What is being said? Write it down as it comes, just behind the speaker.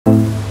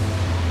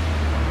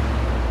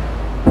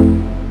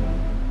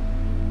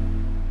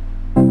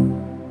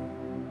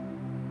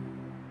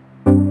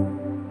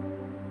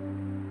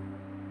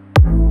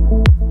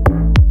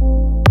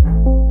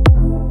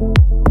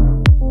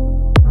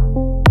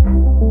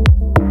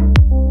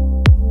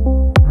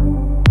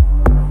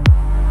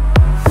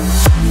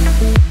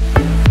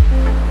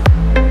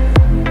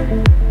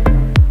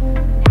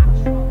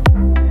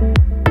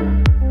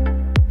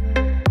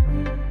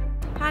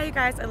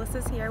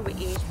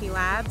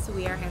EHPlabs.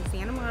 We are in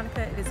Santa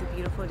Monica. It is a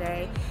beautiful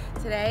day.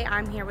 Today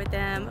I'm here with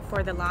them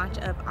for the launch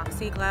of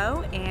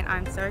OxyGlow, and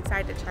I'm so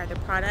excited to try the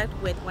product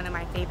with one of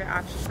my favorite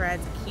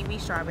OxyShreds, Kiwi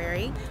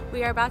Strawberry.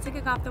 We are about to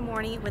kick off the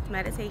morning with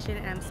meditation,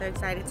 and I'm so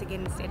excited to get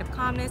in a state of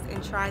calmness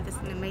and try this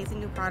amazing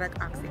new product,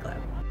 OxyGlow.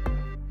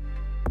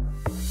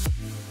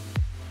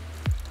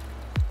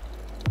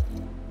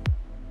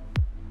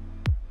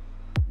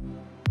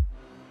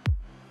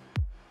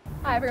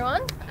 Hi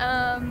everyone,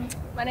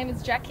 my name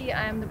is Jackie.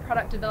 I'm the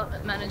Product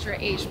Development Manager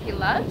at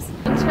EHPlabs.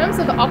 In terms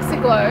of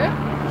OxyGlow,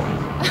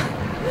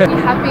 we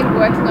have been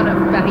working on it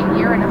for about a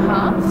year and a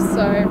half,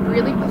 so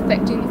really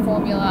perfecting the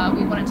formula.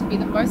 We want it to be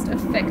the most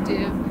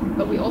effective,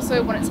 but we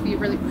also want it to be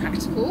really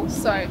practical.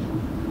 So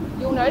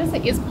you'll notice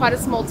it is quite a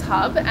small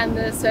tub and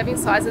the serving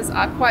sizes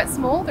are quite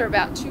small. They're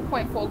about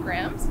 2.4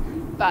 grams,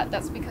 but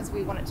that's because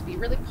we want it to be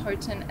really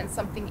potent and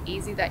something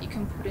easy that you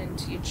can put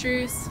into your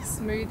juice,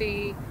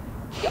 smoothie,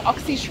 your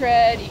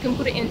OxyShred. You can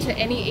put it into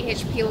any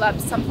EHPlabs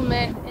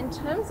supplement. In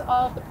terms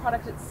of the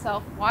product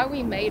itself, why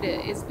we made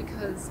it is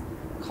because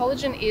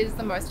collagen is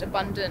the most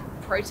abundant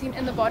protein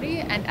in the body,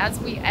 and as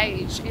we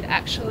age it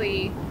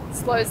actually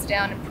slows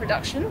down in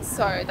production,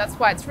 so that's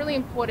why it's really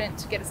important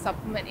to get a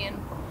supplement in.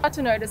 You start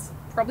to notice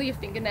probably your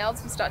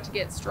fingernails will start to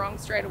get strong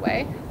straight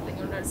away, then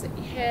you'll notice it in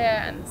your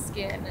hair and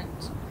skin,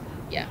 and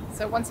yeah,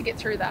 so once you get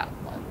through that,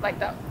 like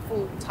that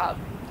full tub,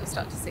 you'll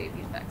start to see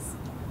the effects.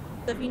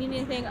 So if you need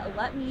anything,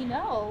 let me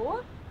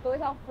know. But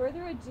without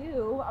further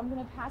ado, I'm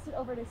going to pass it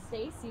over to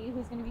Stacy,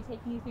 who's going to be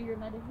taking you through your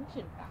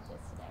meditation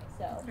practice today.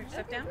 So,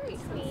 Step down.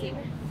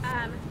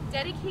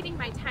 Dedicating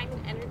my time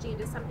and energy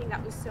into something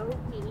that was so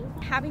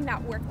meaningful, having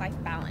that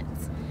work-life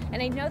balance.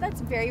 And I know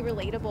that's very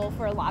relatable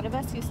for a lot of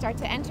us who start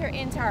to enter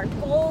into our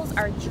goals,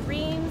 our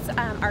dreams,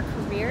 our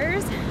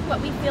careers,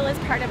 what we feel is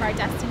part of our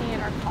destiny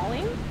and our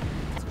calling.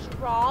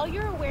 Draw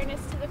your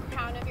awareness to the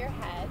crown of your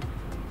head.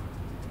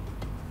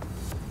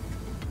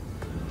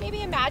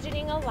 Maybe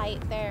imagining a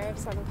light there of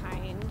some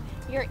kind,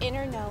 your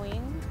inner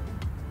knowing,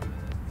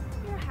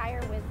 your higher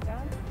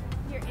wisdom,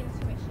 your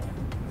intuition.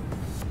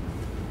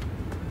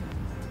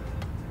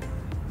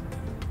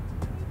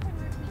 You can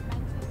repeat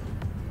mentally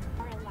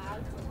or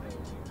aloud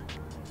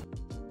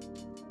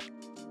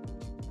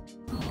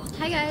to.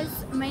 Hi guys,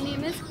 my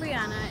name is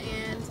Brianna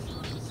and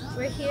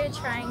we're here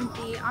trying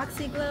the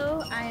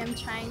OxyGlow. I am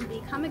trying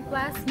the Comic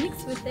Blast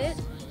mixed with it,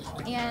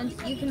 and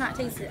you cannot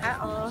taste it at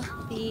all.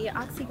 The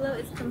OxyGlow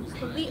is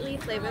completely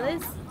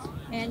flavorless,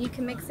 and you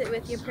can mix it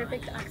with your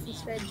perfect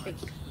OxyShred drink.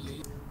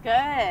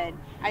 Good.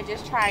 I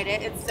just tried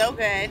it. It's so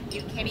good.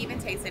 You can't even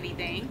taste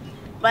anything.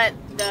 But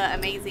the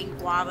amazing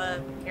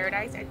guava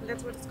paradise, I think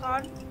that's what it's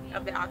called,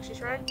 of the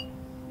OxyShred,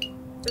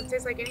 doesn't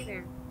taste like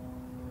anything.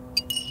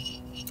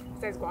 It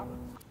says guava.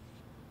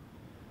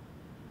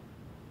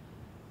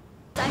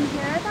 I'm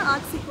here at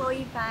the OxyGlow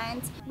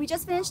event. We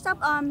just finished up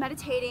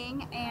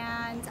meditating,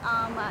 and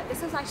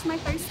this was actually my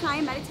first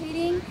time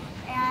meditating,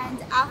 and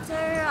after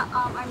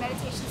our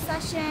meditation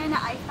session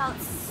I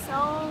felt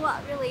so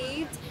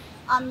relieved.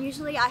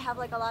 Usually I have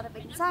like a lot of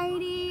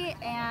anxiety,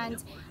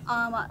 and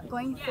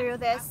going through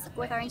this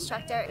with our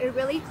instructor, it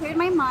really cleared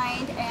my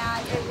mind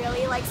and it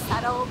really like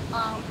settled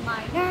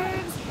my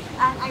nerves,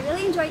 and I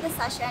really enjoyed the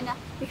session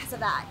because of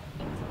that.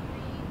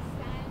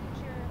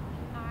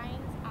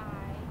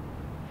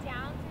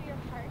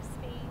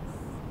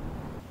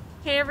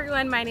 Hey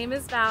everyone, my name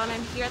is Val and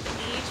I'm here at the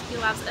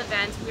EHPlabs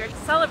event. We are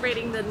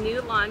celebrating the new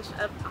launch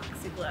of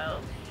OxyGlow.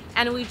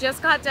 And we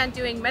just got done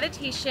doing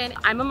meditation.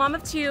 I'm a mom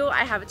of two.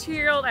 I have a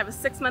 2-year-old, I have a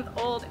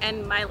 6-month-old,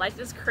 and my life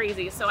is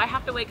crazy. So I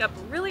have to wake up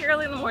really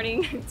early in the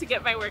morning to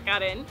get my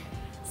workout in.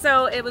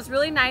 So it was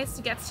really nice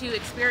to get to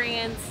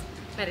experience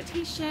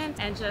meditation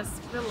and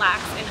just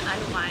relax and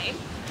unwind.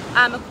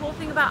 A cool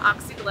thing about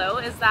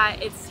OxyGlow is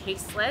that it's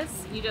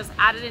tasteless. You just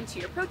add it into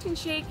your protein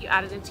shake, you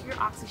add it into your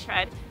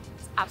OxyShred.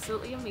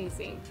 Absolutely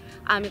amazing.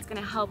 It's going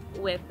to help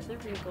with the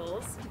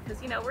wrinkles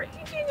because, you know, we're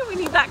aging and we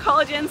need that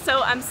collagen,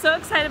 so I'm so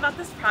excited about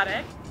this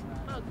product.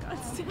 Oh god,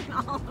 it's sitting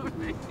all over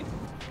me.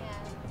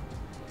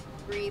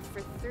 Breathe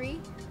for 3,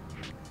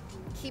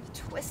 keep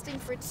twisting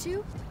for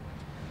 2,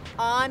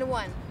 on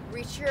 1.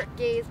 Reach your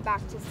gaze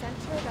back to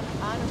center, then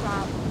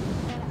unravel.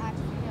 And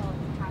exhale,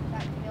 tap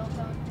that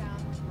tailbone down,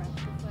 press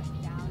the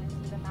foot down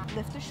into the mat.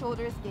 Lift the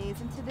shoulders, gaze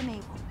into the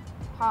navel.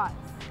 Pause.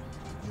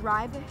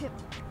 Drive the hip.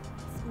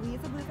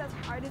 Squeeze the glutes as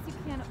hard as you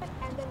can,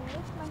 and then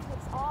lift my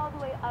hips all the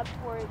way up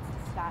towards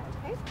the sky,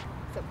 okay?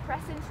 So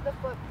press into the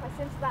foot, press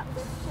into that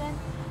lift chin,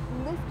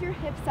 lift your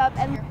hips up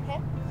and your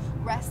hip,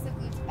 rest the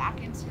glutes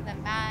back into the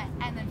mat,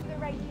 and then to the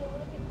right knee a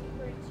little bit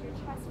deeper into your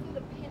chest, feel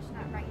the pinch in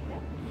that right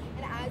hip,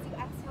 and as you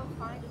exhale,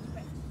 find a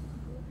twist.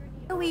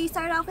 We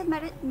started off with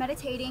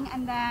meditating,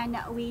 and then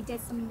we did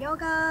some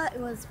yoga.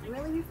 It was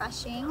really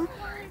refreshing.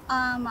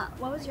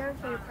 What was your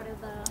favorite part of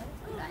the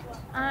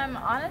event?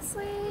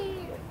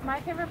 Honestly,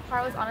 my favorite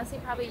part was honestly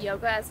probably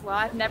yoga as well.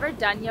 I've never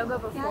done yoga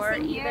before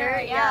same either.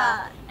 here,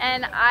 yeah.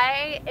 And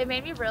it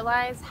made me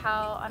realize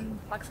how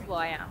unflexible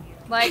I am.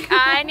 Like,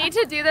 I need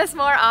to do this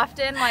more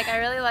often. Like, I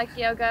really like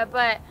yoga,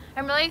 but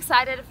I'm really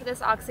excited for this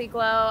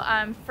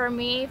OxyGlow. For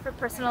me,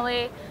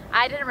 personally,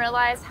 I didn't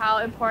realize how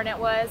important it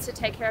was to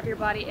take care of your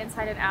body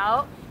inside and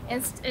out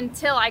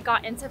until I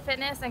got into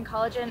fitness, and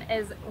collagen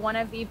is one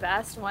of the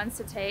best ones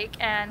to take.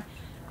 And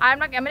I'm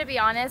gonna be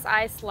honest,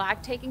 I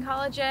slacked taking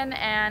collagen,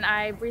 and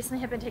I recently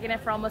have been taking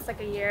it for almost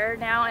like a year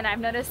now, and I've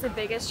noticed the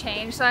biggest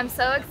change. So I'm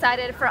so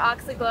excited for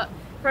OxyGlow,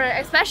 for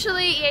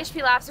especially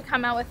EHPlabs to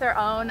come out with their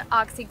own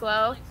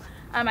OxyGlow.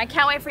 I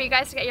can't wait for you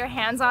guys to get your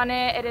hands on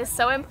it. It is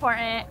so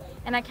important,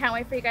 and I can't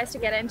wait for you guys to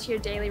get it into your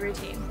daily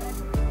routine.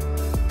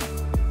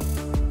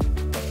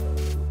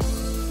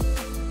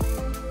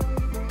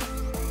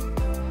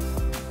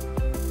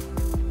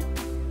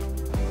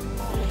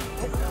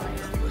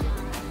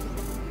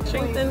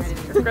 Strengthens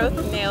growth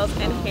of nails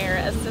and hair,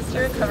 assists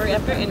recovery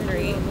after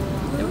injury,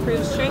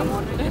 improves strength.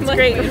 It's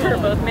great for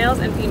both males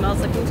and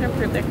females looking to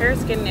improve their hair,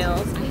 skin,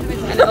 nails,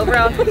 and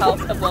overall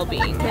health of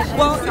well-being.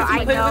 Well, So if you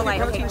I put it know, with a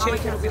like, protein okay,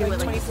 shake, it'll be like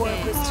 24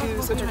 plus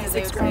 2, so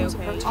 26 grams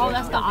of protein. Oh,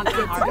 that's the option.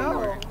 Good to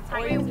go.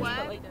 Are you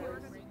what?